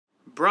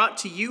Brought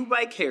to you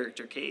by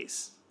Character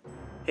Case.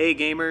 Hey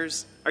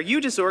gamers, are you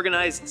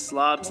disorganized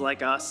slobs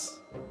like us?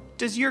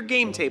 Does your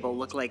game table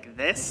look like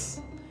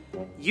this?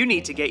 You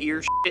need to get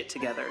your shit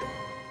together.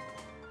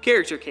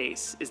 Character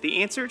Case is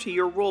the answer to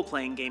your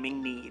role-playing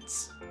gaming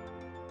needs.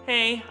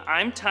 Hey,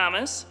 I'm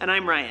Thomas. And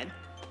I'm Ryan.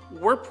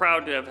 We're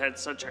proud to have had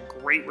such a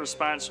great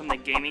response from the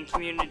gaming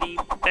community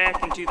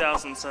back in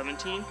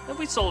 2017 that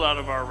we sold out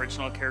of our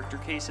original Character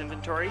Case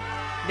inventory.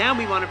 Now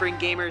we want to bring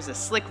gamers a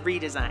slick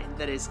redesign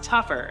that is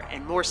tougher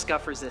and more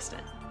scuff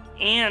resistant.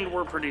 And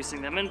we're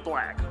producing them in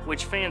black,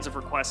 which fans have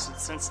requested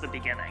since the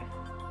beginning.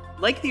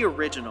 Like the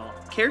original,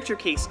 Character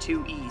Case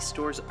 2E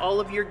stores all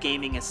of your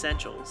gaming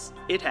essentials.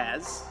 It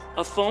has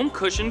a foam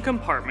cushion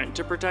compartment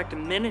to protect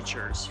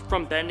miniatures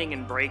from bending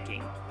and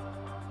breaking,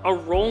 a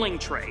rolling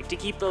tray to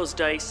keep those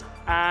dice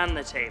on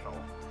the table,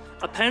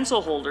 a pencil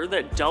holder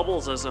that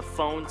doubles as a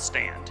phone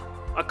stand,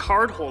 a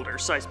card holder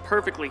sized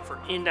perfectly for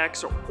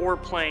index or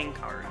playing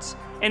cards,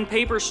 and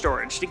paper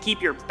storage to keep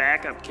your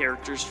backup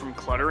characters from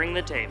cluttering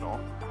the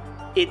table.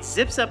 It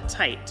zips up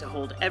tight to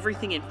hold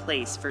everything in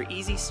place for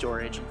easy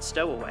storage and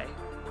stowaway.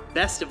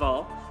 Best of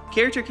all,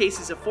 Character Case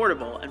is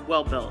affordable and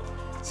well built,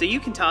 so you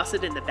can toss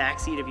it in the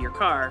backseat of your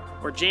car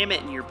or jam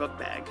it in your book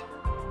bag.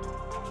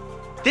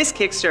 This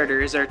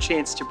Kickstarter is our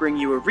chance to bring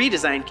you a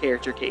redesigned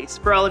Character Case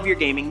for all of your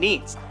gaming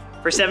needs.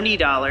 For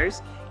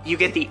 $70, you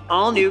get the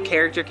all-new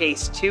Character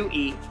Case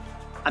 2E,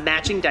 a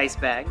matching dice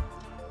bag,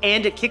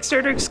 and a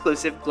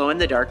Kickstarter-exclusive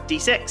glow-in-the-dark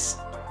D6.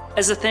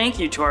 As a thank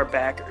you to our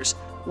backers,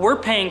 we're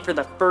paying for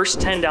the first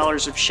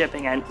 $10 of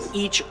shipping on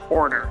each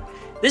order.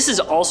 This is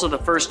also the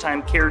first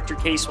time Character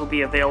Case will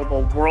be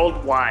available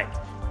worldwide.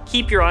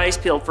 Keep your eyes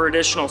peeled for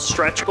additional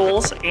stretch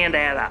goals and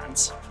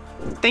add-ons.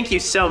 Thank you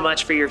so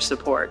much for your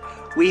support.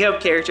 We hope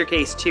Character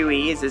Case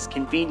 2E is as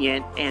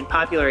convenient and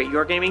popular at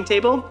your gaming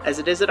table as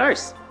it is at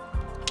ours.